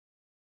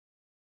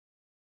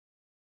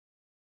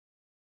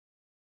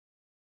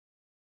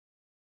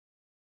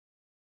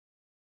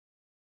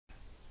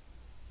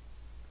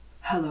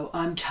Hello,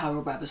 I'm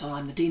Brabazon.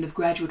 I'm the Dean of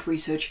Graduate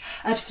Research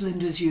at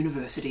Flinders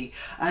University,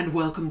 and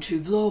welcome to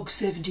Vlog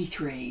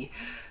 73,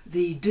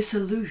 the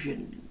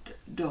Disillusioned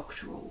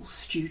Doctoral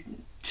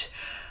Student.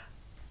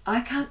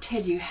 I can't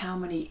tell you how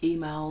many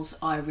emails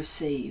I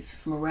receive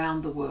from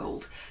around the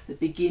world that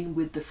begin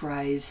with the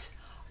phrase,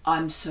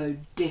 "I'm so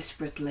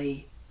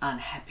desperately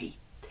unhappy."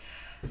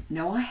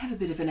 Now, I have a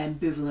bit of an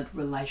ambivalent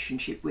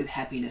relationship with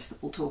happiness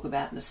that we'll talk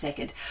about in a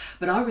second,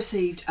 but I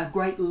received a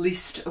great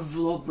list of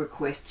vlog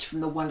requests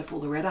from the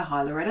wonderful Loretta.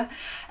 Hi, Loretta.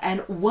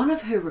 And one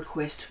of her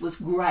requests was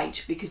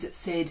great because it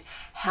said,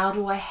 how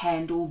do I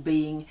handle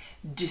being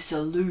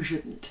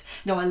disillusioned?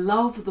 Now, I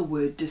love the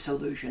word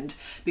disillusioned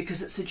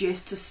because it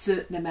suggests a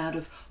certain amount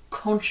of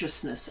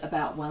consciousness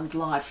about one's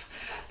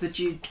life, that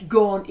you'd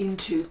gone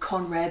into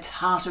Conrad's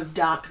heart of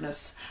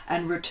darkness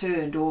and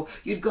returned, or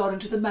you'd gone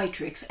into the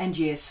Matrix and,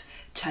 yes,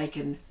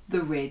 taken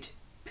the red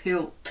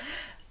pill.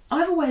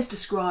 I've always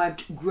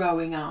described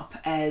growing up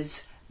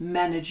as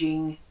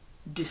managing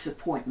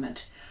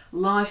disappointment.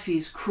 Life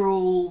is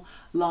cruel,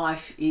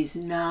 life is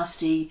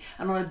nasty,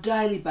 and on a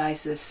daily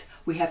basis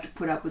we have to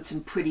put up with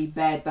some pretty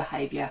bad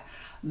behaviour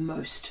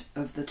most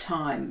of the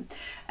time.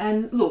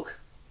 And look,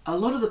 a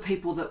lot of the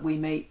people that we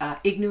meet are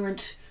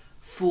ignorant,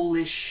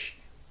 foolish,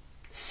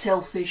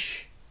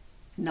 selfish,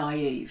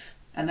 naive,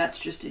 and that's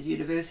just at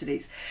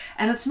universities.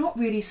 And it's not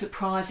really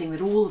surprising that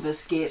all of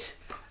us get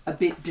a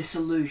bit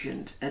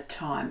disillusioned at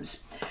times.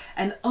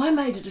 And I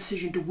made a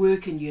decision to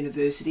work in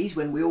universities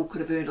when we all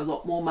could have earned a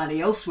lot more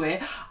money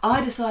elsewhere.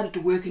 I decided to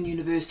work in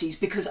universities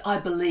because I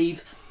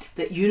believe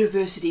that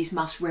universities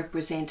must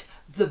represent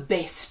the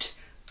best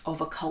of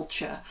a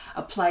culture,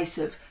 a place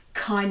of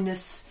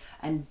kindness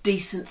and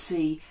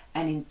decency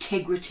and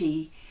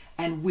integrity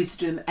and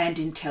wisdom and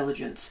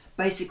intelligence.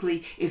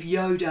 Basically, if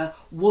Yoda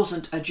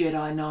wasn't a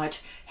Jedi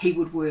Knight, he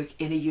would work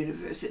in a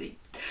university.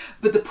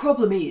 But the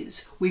problem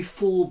is we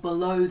fall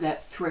below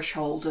that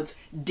threshold of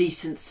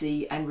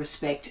decency and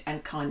respect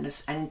and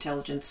kindness and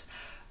intelligence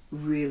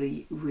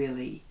really,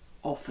 really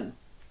often.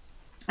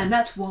 And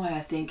that's why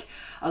I think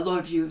a lot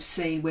of you have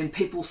seen when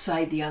people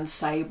say the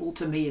unsayable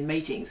to me in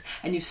meetings,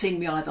 and you've seen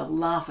me either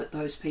laugh at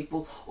those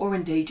people or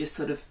indeed just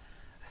sort of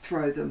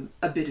throw them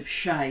a bit of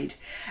shade.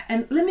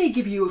 And let me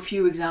give you a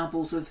few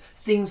examples of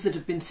things that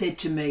have been said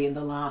to me in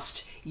the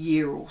last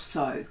year or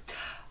so.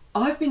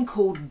 I've been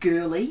called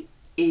girly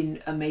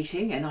in a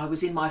meeting, and I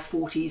was in my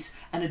 40s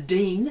and a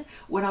dean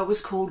when I was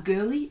called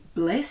girly.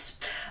 Bless.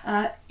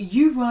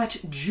 You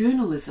write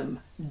journalism,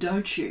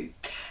 don't you?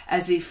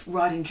 As if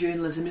writing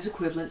journalism is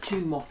equivalent to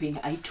mopping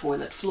a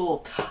toilet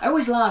floor. I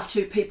always laugh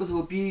too, people who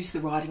abuse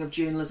the writing of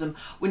journalism.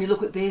 When you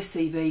look at their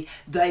CV,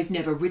 they've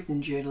never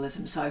written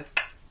journalism, so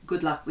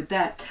good luck with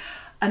that.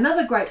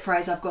 Another great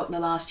phrase I've got in the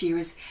last year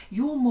is,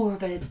 you're more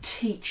of a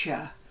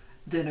teacher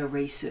than a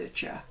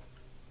researcher.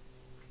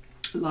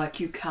 Like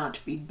you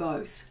can't be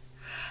both.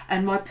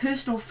 And my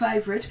personal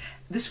favourite,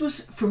 this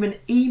was from an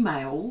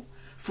email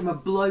from a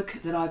bloke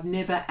that I've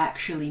never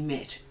actually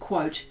met.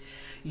 Quote,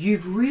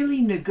 "You've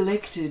really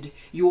neglected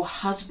your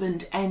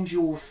husband and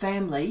your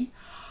family.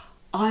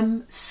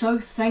 I'm so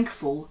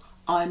thankful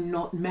I'm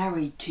not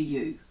married to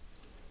you."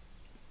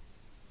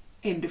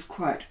 End of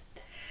quote.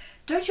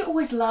 Don't you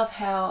always love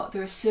how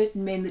there are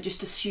certain men that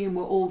just assume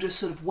we're all just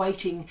sort of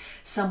waiting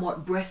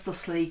somewhat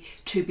breathlessly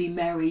to be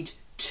married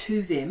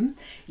to them?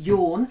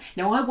 Yawn.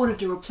 Now, I wanted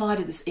to reply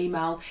to this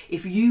email,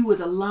 if you were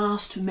the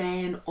last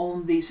man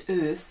on this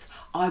earth,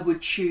 I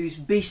would choose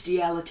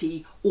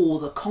bestiality or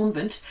the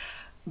convent,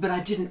 but I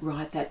didn't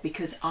write that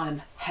because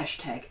I'm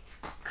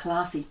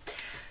 #classy.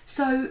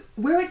 So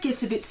where it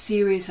gets a bit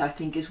serious, I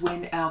think, is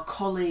when our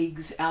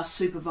colleagues, our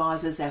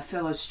supervisors, our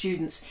fellow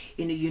students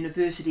in a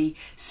university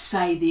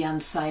say the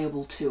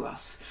unsayable to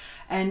us.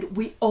 And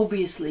we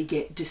obviously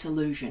get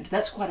disillusioned.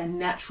 That's quite a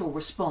natural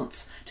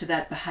response to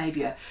that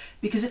behaviour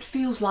because it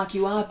feels like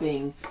you are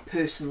being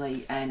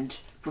personally and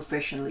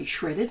professionally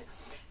shredded,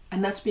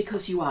 and that's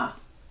because you are.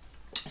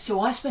 So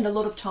I spend a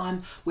lot of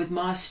time with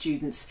my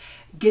students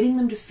getting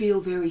them to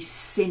feel very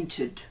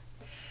centred,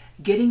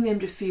 getting them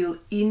to feel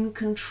in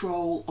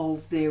control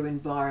of their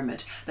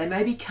environment. They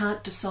maybe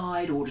can't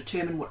decide or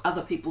determine what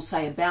other people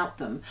say about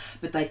them,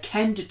 but they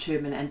can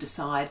determine and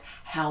decide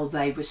how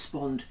they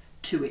respond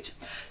to it.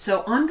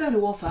 So I'm going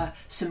to offer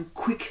some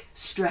quick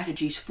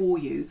strategies for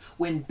you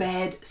when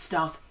bad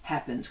stuff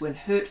happens, when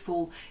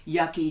hurtful,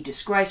 yucky,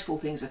 disgraceful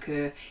things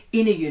occur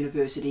in a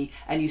university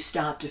and you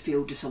start to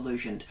feel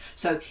disillusioned.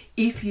 So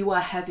if you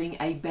are having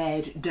a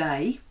bad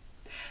day,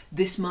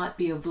 this might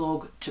be a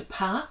vlog to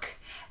park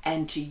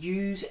and to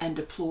use and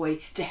deploy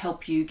to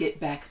help you get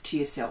back to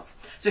yourself.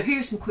 So here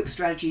are some quick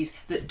strategies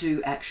that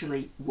do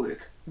actually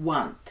work.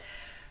 1,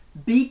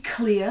 be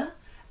clear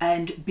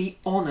and be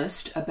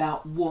honest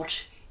about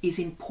what is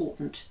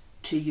important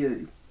to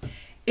you.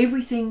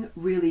 Everything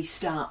really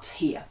starts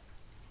here.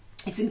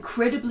 It's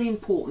incredibly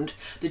important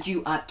that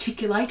you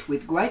articulate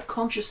with great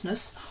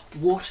consciousness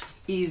what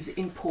is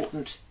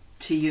important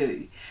to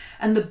you.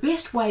 And the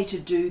best way to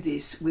do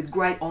this with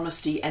great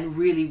honesty and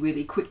really,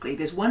 really quickly,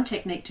 there's one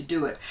technique to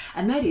do it,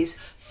 and that is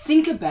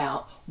think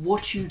about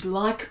what you'd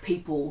like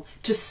people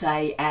to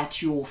say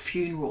at your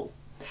funeral.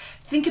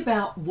 Think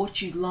about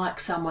what you'd like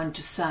someone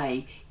to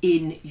say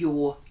in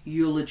your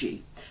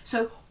eulogy.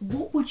 So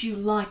what would you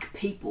like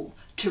people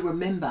to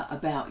remember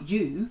about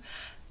you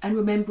and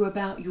remember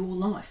about your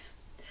life?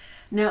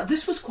 Now,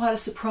 this was quite a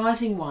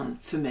surprising one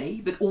for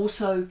me, but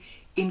also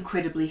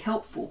incredibly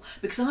helpful,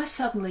 because I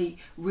suddenly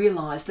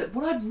realised that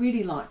what I'd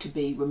really like to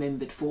be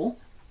remembered for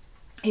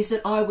is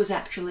that I was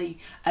actually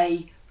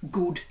a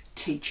good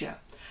teacher,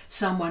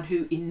 someone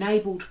who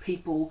enabled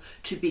people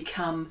to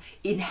become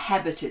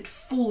inhabited,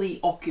 fully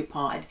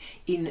occupied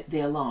in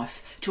their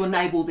life, to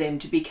enable them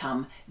to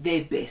become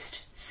their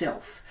best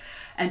self.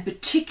 And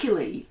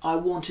particularly I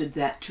wanted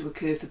that to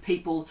occur for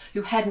people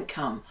who hadn't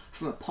come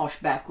from a posh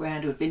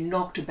background, who had been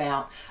knocked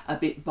about a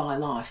bit by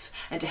life,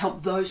 and to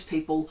help those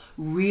people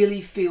really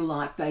feel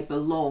like they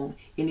belong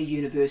in a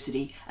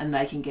university and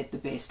they can get the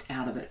best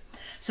out of it.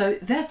 So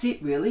that's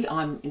it really.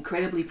 I'm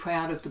incredibly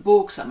proud of the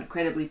books, I'm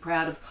incredibly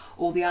proud of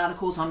all the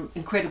articles, I'm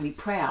incredibly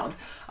proud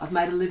I've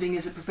made a living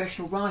as a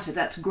professional writer,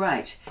 that's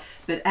great.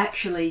 But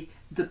actually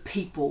the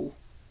people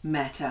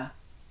matter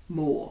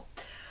more.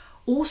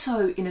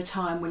 Also, in a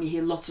time when you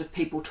hear lots of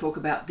people talk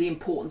about the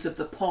importance of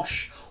the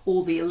posh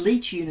or the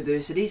elite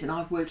universities, and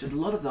I've worked at a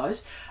lot of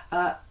those,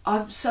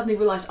 I've suddenly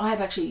realised I have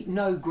actually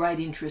no great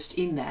interest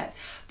in that.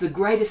 The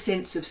greatest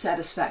sense of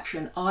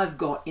satisfaction I've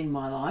got in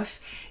my life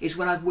is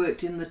when I've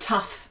worked in the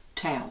tough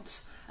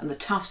towns and the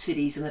tough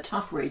cities and the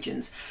tough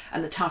regions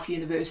and the tough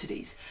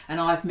universities, and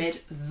I've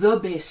met the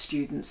best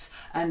students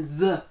and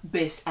the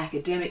best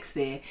academics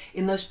there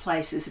in those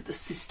places that the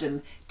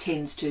system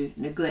tends to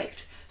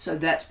neglect. So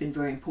that's been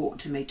very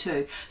important to me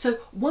too. So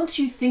once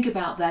you think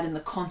about that in the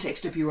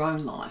context of your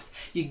own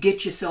life, you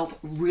get yourself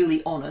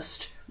really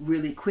honest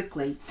really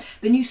quickly,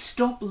 then you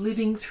stop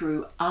living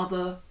through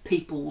other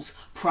people's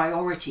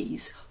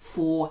priorities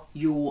for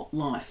your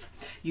life.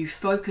 You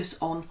focus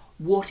on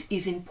what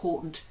is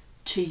important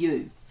to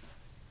you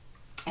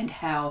and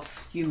how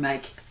you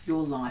make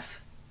your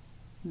life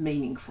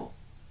meaningful.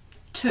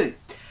 2,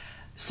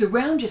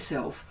 surround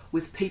yourself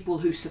with people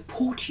who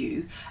support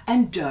you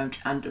and don't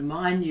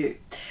undermine you.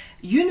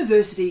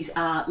 Universities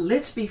are,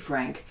 let's be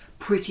frank,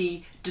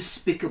 pretty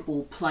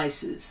despicable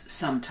places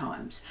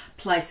sometimes.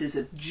 Places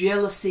of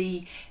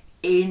jealousy,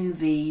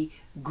 envy,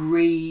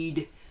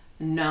 greed,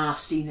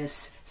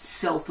 nastiness,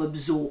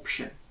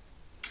 self-absorption.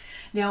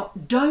 Now,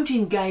 don't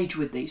engage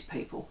with these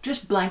people.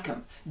 Just blank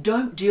them.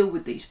 Don't deal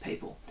with these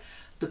people.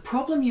 The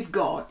problem you've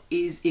got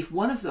is if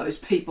one of those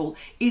people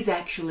is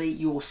actually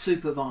your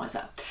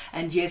supervisor.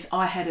 And yes,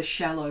 I had a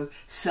shallow,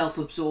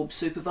 self-absorbed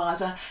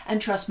supervisor,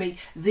 and trust me,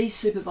 these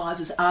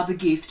supervisors are the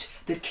gift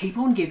that keep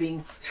on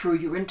giving through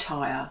your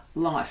entire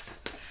life.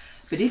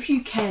 But if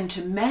you can,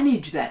 to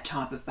manage that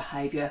type of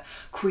behaviour,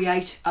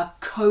 create a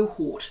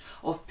cohort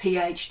of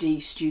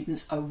PhD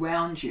students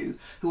around you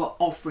who are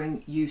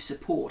offering you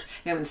support.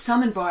 Now, in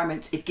some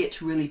environments, it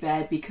gets really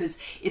bad because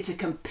it's a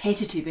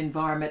competitive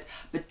environment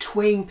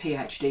between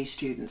PhD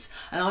students,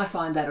 and I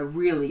find that a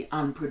really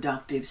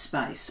unproductive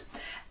space.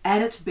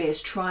 At its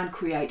best, try and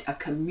create a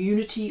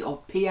community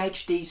of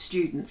PhD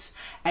students,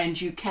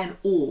 and you can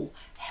all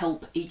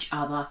help each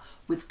other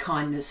with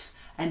kindness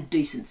and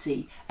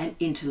decency and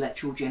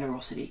intellectual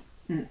generosity.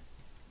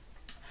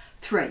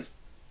 3,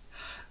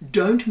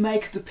 don't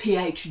make the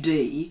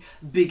PhD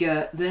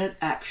bigger than it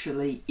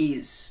actually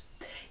is.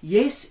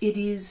 Yes, it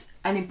is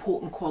an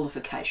important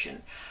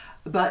qualification,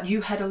 but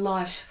you had a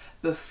life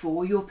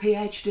before your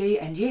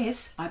PhD, and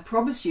yes, I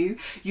promise you,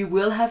 you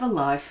will have a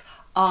life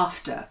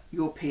after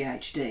your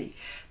PhD.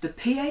 The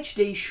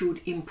PhD should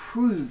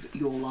improve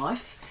your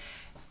life.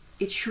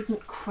 It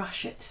shouldn't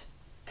crush it.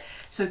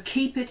 So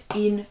keep it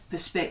in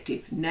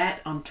perspective. Nat,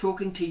 I'm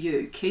talking to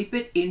you. Keep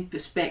it in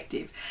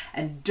perspective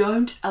and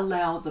don't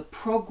allow the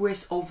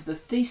progress of the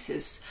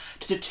thesis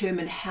to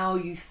determine how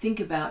you think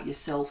about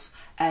yourself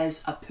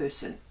as a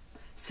person.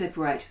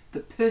 Separate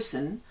the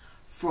person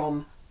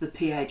from the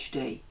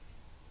PhD.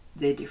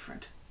 They're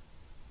different.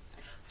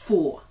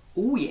 4,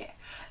 oh yeah,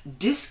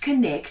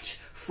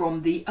 disconnect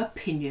from the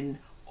opinion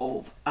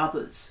of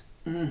others.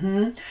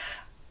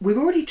 We've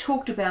already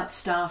talked about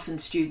staff and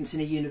students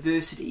in a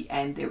university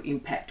and their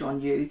impact on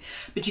you,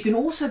 but you can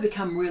also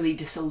become really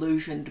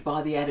disillusioned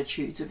by the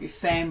attitudes of your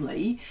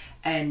family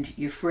and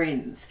your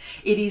friends.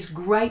 It is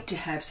great to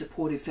have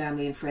supportive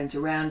family and friends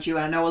around you,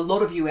 and I know a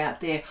lot of you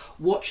out there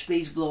watch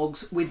these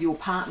vlogs with your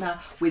partner,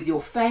 with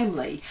your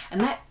family,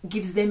 and that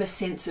gives them a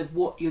sense of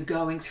what you're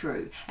going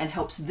through and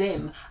helps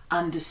them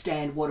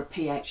understand what a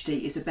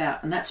PhD is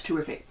about, and that's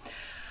terrific.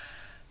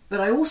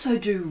 But I also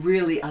do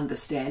really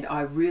understand,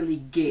 I really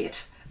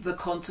get the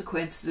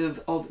consequences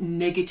of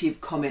negative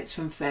comments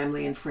from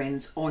family and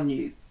friends on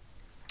you.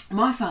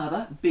 My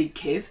father, Big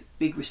Kev,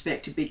 big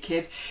respect to Big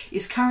Kev,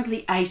 is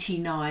currently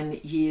 89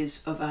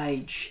 years of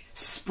age,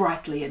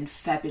 sprightly and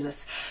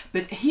fabulous.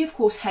 But he, of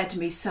course, had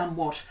me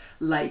somewhat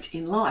late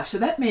in life. So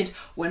that meant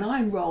when I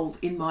enrolled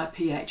in my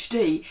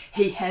PhD,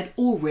 he had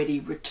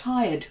already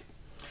retired.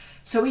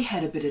 So he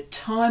had a bit of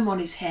time on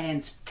his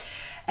hands.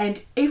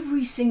 And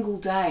every single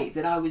day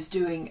that I was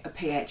doing a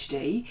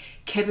PhD,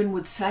 Kevin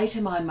would say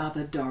to my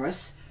mother,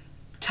 Doris,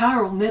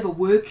 Tara'll never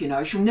work, you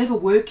know. She'll never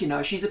work, you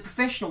know. She's a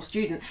professional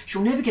student.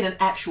 She'll never get an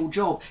actual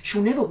job.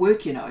 She'll never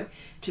work, you know.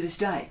 To this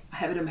day, I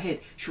have it in my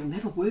head. She'll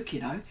never work,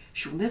 you know.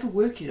 She'll never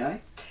work, you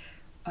know.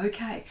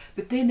 Okay,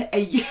 but then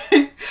a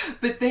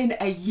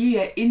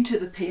year into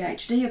the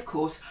PhD, of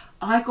course,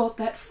 I got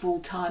that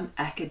full-time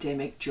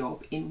academic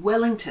job in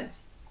Wellington.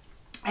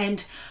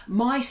 And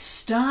my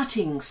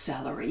starting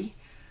salary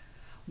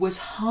was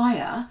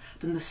higher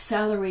than the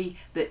salary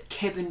that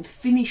Kevin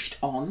finished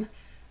on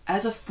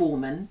as a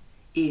foreman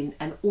in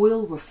an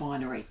oil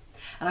refinery.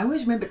 And I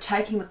always remember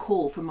taking the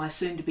call from my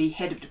soon-to-be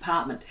head of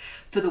department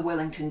for the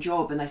Wellington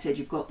job, and they said,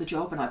 you've got the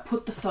job. And I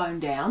put the phone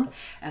down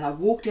and I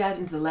walked out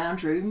into the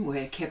lounge room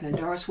where Kevin and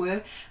Doris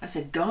were. I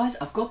said, guys,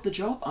 I've got the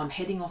job. I'm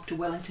heading off to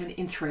Wellington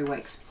in 3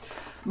 weeks.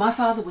 My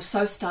father was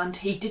so stunned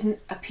he didn't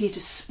appear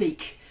to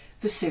speak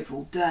for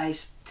several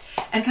days.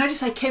 And can I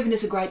just say, Kevin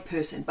is a great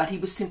person, but he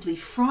was simply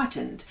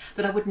frightened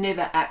that I would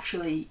never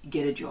actually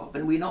get a job.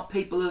 And we're not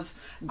people of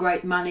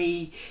great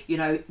money, you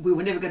know, we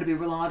were never going to be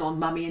reliant on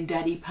mummy and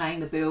daddy paying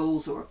the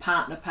bills or a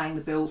partner paying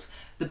the bills.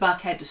 The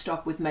buck had to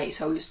stop with me,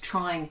 so he was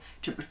trying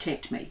to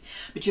protect me.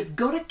 But you've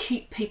got to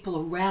keep people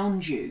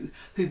around you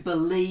who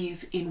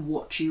believe in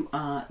what you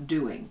are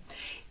doing.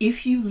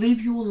 If you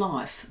live your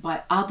life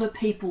by other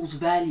people's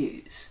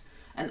values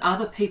and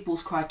other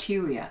people's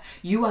criteria,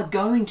 you are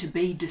going to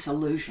be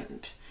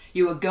disillusioned.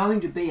 You are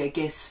going to be a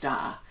guest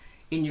star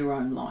in your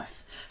own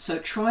life. So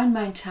try and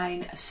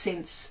maintain a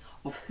sense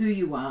of who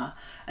you are,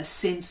 a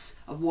sense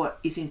of what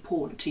is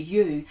important to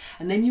you,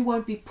 and then you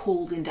won't be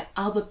pulled into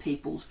other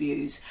people's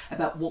views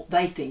about what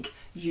they think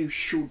you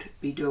should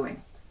be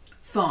doing.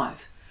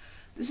 5.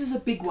 This is a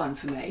big one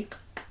for me.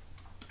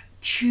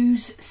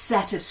 Choose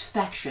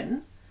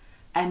satisfaction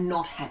and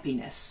not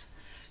happiness.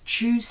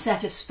 Choose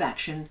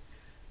satisfaction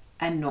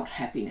and not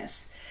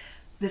happiness.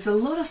 There's a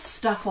lot of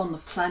stuff on the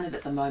planet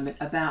at the moment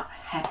about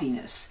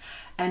happiness,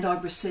 and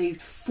I've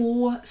received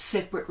 4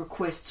 separate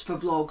requests for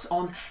vlogs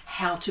on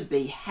how to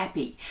be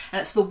happy. And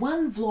it's the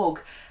one vlog,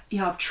 you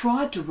know, I've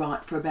tried to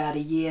write for about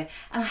a year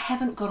and I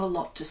haven't got a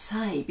lot to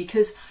say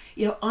because,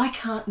 you know, I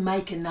can't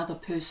make another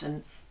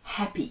person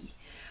happy.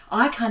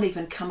 I can't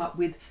even come up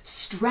with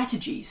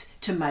strategies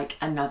to make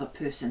another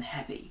person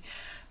happy.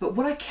 But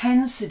what I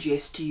can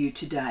suggest to you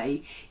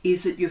today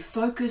is that your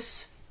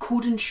focus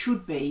could and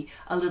should be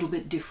a little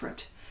bit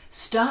different.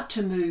 Start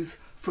to move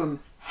from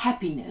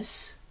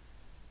happiness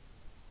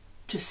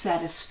to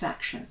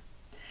satisfaction.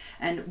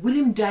 And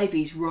William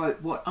Davies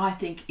wrote what I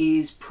think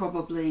is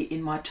probably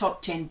in my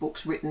top 10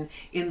 books written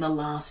in the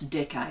last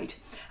decade.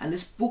 And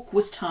this book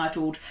was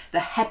titled The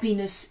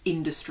Happiness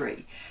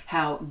Industry: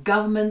 How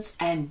Governments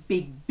and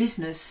Big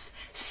Business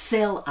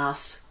Sell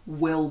Us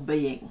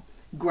Well-Being.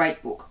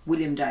 Great book,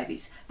 William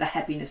Davies, The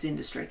Happiness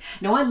Industry.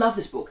 Now, I love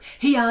this book.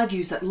 He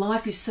argues that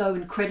life is so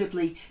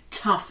incredibly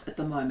tough at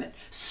the moment.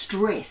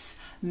 Stress,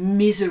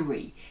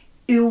 misery,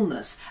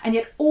 illness, and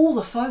yet all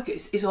the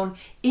focus is on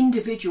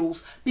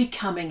individuals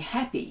becoming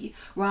happy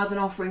rather than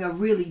offering a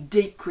really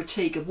deep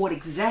critique of what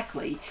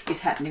exactly is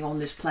happening on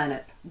this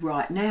planet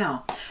right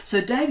now. So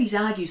Davies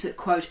argues that,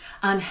 quote,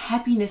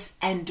 unhappiness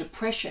and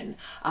depression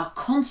are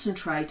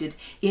concentrated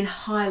in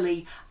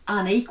highly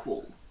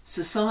unequal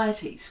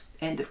societies,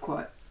 end of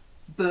quote.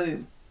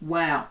 Boom.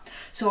 Wow.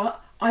 So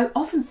I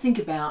often think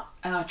about,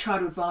 and I try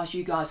to advise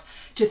you guys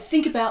to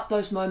think about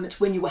those moments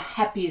when you were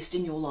happiest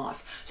in your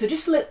life. So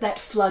just let that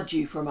flood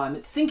you for a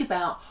moment. Think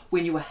about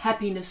when you were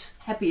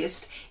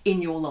happiest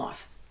in your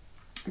life.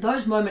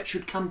 Those moments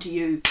should come to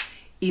you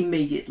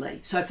immediately.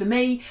 So for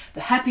me,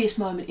 the happiest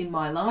moment in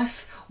my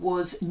life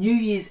was New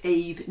Year's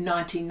Eve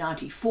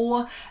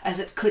 1994 as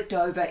it clicked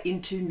over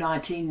into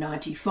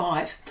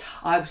 1995.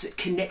 I was at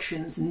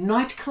Connections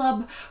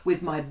nightclub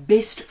with my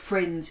best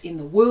friends in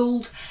the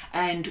world,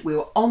 and we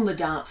were on the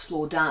dance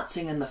floor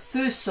dancing, and the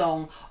first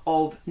song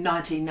of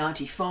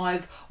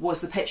 1995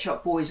 was the Pet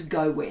Shop Boys'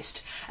 Go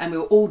West, and we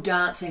were all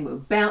dancing, we were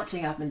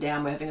bouncing up and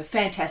down, we were having a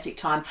fantastic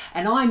time,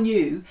 and I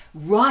knew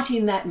right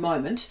in that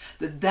moment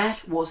that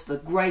that was the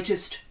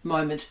greatest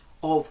moment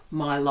of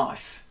my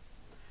life.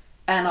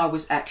 And I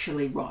was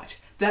actually right.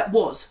 That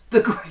was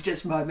the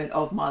greatest moment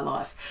of my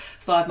life.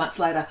 5 months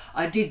later,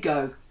 I did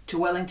go to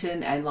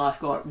Wellington, and life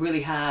got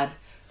really hard,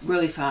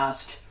 really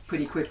fast,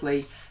 pretty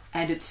quickly,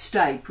 and it's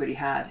stayed pretty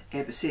hard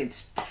ever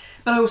since.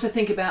 But I also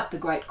think about the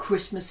great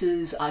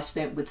Christmases I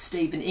spent with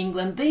Steve in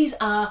England. These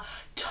are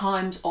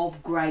times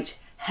of great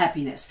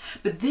happiness,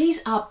 but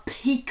these are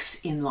peaks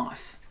in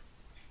life.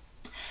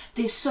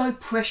 They're so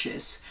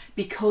precious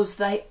because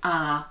they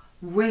are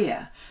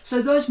rare.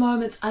 So those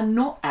moments are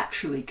not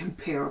actually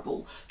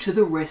comparable to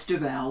the rest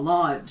of our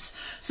lives.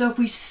 So if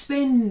we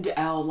spend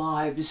our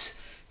lives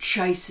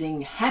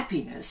chasing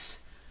happiness,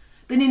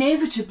 then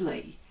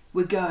inevitably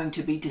we're going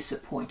to be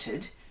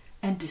disappointed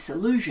and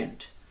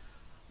disillusioned.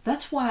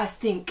 That's why I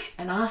think,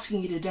 and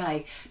asking you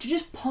today, to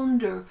just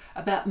ponder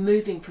about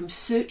moving from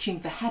searching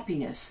for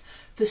happiness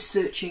for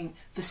searching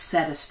for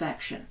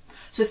satisfaction.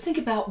 So think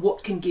about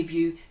what can give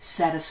you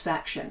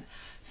satisfaction.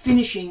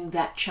 Finishing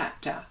that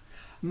chapter,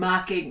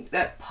 marking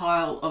that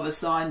pile of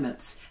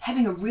assignments,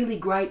 having a really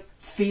great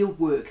field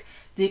work,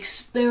 the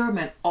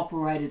experiment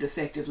operated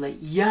effectively.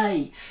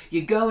 Yay!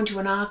 You go into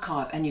an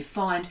archive and you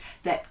find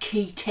that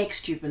key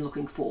text you've been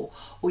looking for,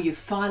 or you've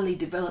finally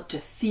developed a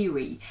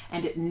theory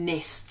and it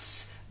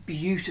nests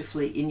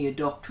beautifully in your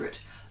doctorate.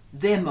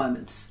 They're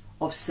moments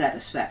of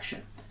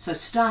satisfaction. So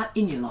start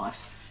in your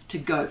life to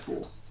go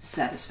for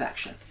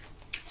satisfaction.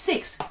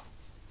 6,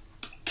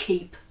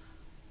 keep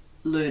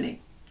learning.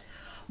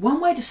 One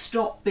way to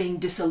stop being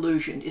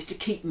disillusioned is to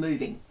keep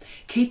moving.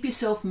 Keep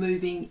yourself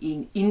moving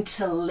in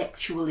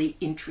intellectually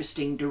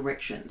interesting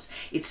directions.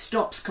 It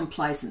stops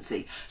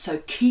complacency.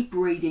 So keep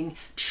reading,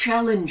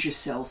 challenge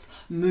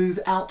yourself, move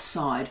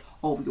outside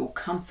of your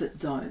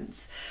comfort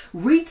zones.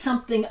 Read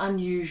something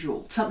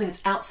unusual, something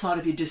that's outside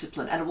of your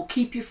discipline, and it will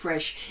keep you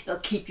fresh, it'll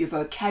keep your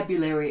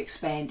vocabulary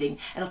expanding,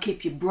 and it'll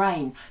keep your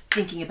brain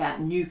thinking about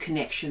new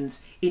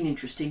connections in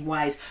interesting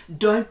ways.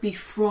 Don't be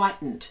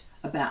frightened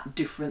about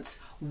difference,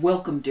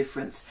 welcome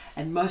difference,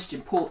 and most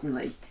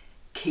importantly,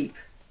 keep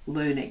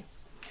learning.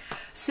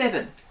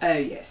 7, oh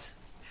yes,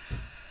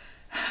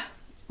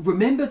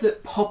 remember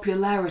that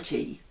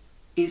popularity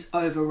is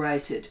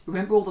overrated.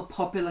 Remember all the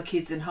popular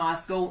kids in high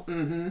school?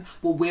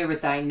 Well, where are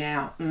they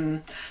now?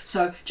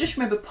 So just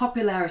remember,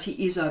 popularity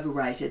is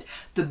overrated.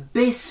 The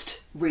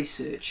best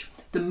research,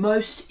 the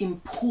most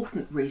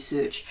important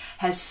research,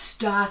 has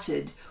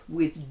started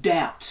with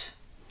doubt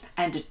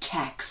and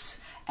attacks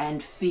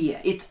and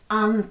fear. It's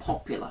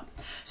unpopular.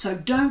 So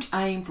don't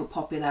aim for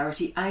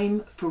popularity,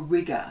 aim for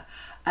rigour,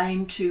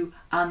 aim to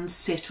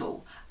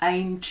unsettle,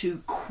 aim to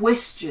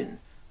question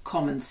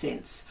common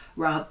sense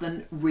rather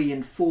than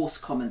reinforce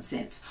common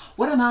sense.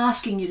 What I'm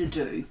asking you to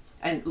do,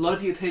 and a lot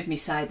of you have heard me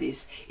say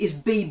this, is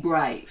be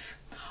brave.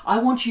 I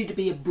want you to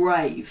be a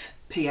brave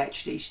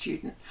PhD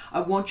student. I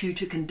want you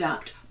to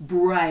conduct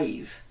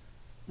brave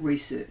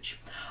research.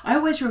 I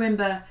always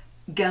remember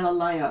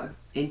Galileo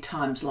in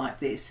times like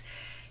this.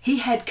 He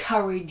had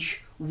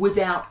courage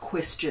without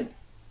question.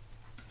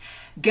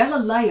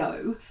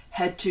 Galileo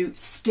had to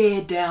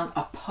stare down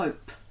a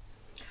pope.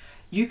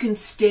 You can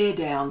stare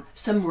down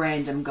some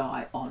random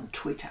guy on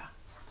Twitter.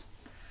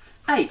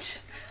 8,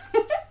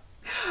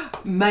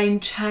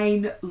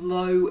 maintain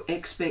low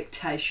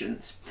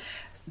expectations.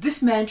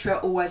 This mantra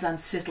always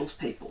unsettles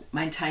people,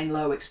 maintain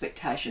low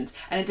expectations.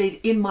 And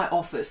indeed, in my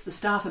office, the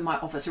staff in my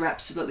office are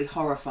absolutely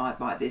horrified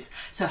by this.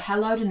 So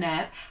hello to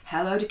Nat,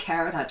 hello to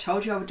Karen. I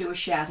told you I would do a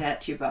shout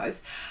out to you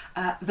both.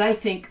 They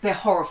think they're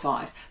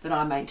horrified that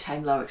I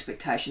maintain low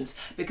expectations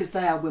because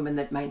they are women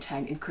that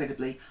maintain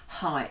incredibly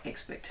high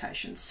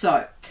expectations.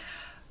 So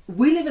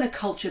we live in a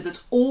culture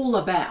that's all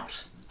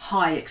about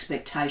high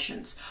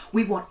expectations.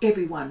 We want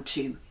everyone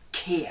to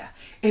care,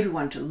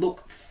 everyone to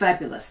look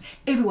fabulous,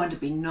 everyone to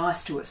be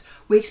nice to us.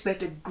 We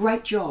expect a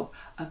great job,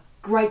 a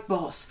great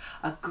boss,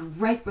 a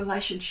great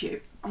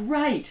relationship.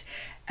 Great.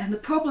 And the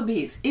problem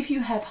is, if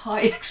you have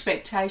high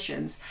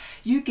expectations,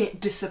 you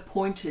get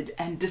disappointed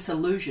and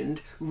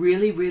disillusioned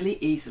really, really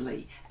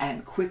easily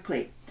and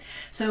quickly.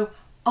 So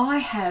I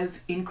have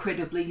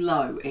incredibly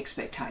low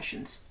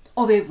expectations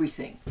of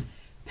everything.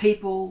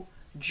 People,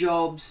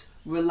 jobs,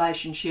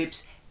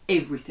 relationships,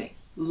 everything.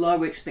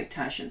 Low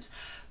expectations.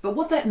 But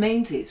what that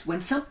means is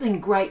when something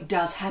great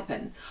does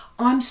happen,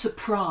 I'm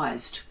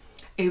surprised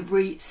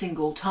every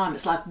single time.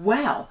 It's like,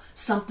 wow,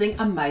 something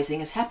amazing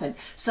has happened.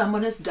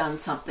 Someone has done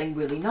something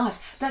really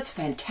nice. That's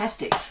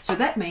fantastic. So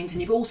that means,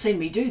 and you've all seen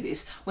me do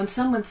this, when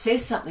someone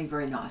says something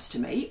very nice to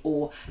me,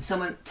 or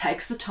someone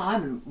takes the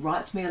time and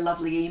writes me a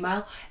lovely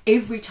email,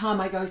 every time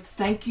I go,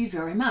 thank you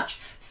very much.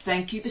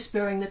 Thank you for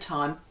sparing the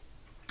time.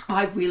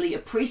 I really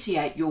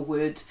appreciate your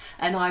words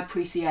and I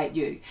appreciate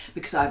you.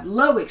 Because I have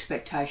low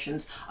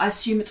expectations, I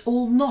assume it's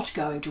all not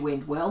going to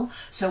end well.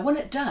 So when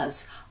it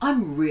does,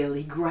 I'm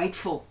really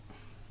grateful.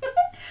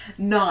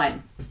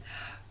 9,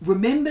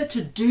 remember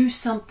to do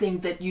something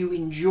that you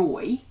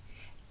enjoy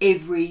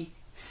every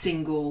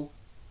single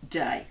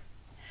day.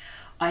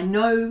 I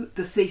know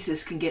the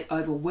thesis can get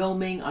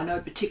overwhelming. I know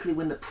particularly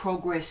when the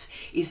progress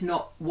is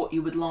not what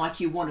you would like,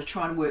 you want to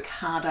try and work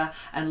harder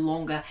and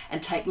longer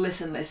and take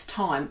less and less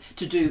time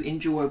to do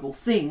enjoyable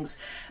things.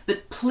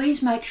 But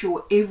please make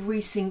sure every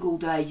single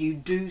day you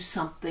do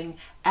something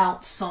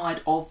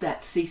outside of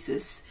that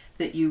thesis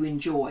that you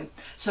enjoy.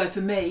 So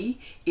for me,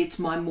 it's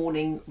my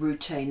morning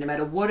routine. No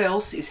matter what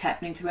else is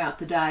happening throughout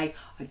the day,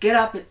 I get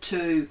up at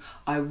 2,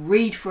 I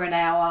read for an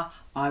hour,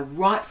 I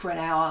write for an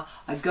hour,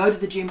 I go to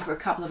the gym for a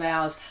couple of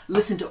hours,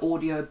 listen to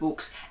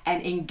audiobooks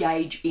and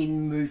engage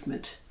in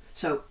movement.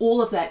 So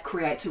all of that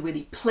creates a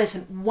really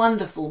pleasant,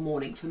 wonderful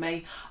morning for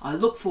me. I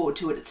look forward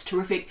to it, it's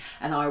terrific,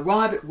 and I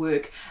arrive at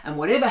work and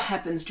whatever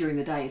happens during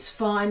the day is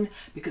fine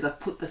because I've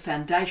put the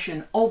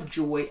foundation of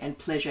joy and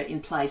pleasure in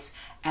place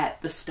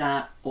at the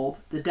start of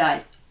the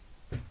day.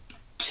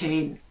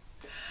 10.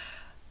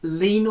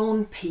 Lean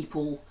on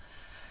people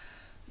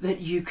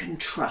that you can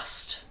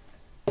trust.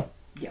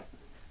 Yep.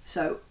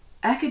 So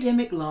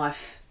academic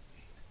life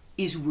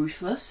is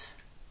ruthless,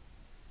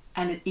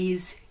 and it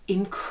is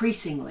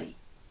increasingly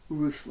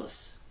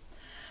ruthless.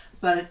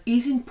 But it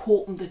is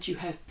important that you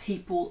have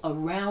people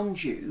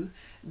around you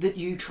that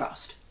you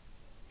trust.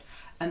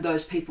 And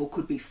those people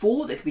could be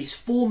 4, there could be just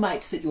 4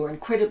 mates that you're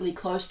incredibly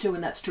close to,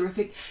 and that's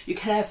terrific. You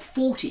can have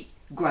 40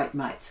 great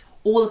mates.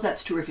 All of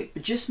that's terrific,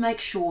 but just make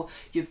sure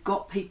you've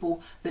got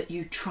people that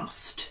you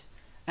trust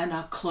and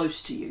are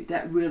close to you.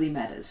 That really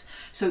matters.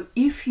 So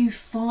if you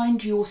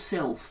find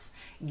yourself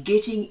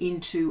getting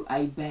into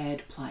a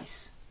bad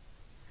place,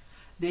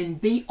 then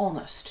be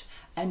honest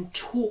and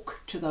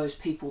talk to those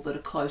people that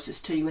are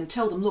closest to you and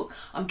tell them, look,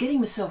 I'm getting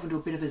myself into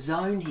a bit of a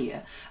zone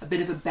here, a bit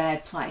of a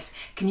bad place.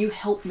 Can you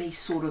help me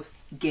sort of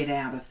get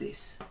out of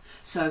this?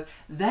 So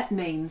that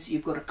means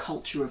you've got a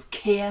culture of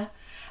care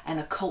and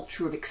a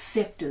culture of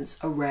acceptance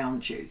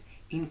around you.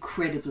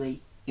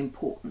 Incredibly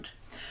important.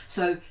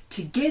 So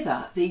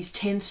together, these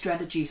 10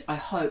 strategies, I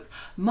hope,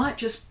 might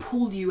just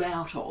pull you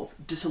out of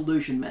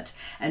disillusionment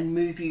and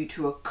move you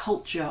to a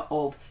culture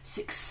of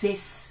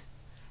success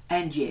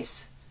and,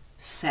 yes,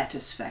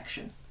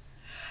 satisfaction.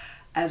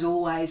 As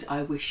always,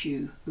 I wish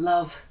you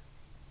love,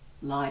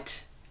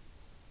 light,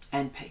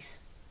 and peace.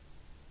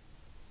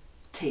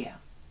 Tia.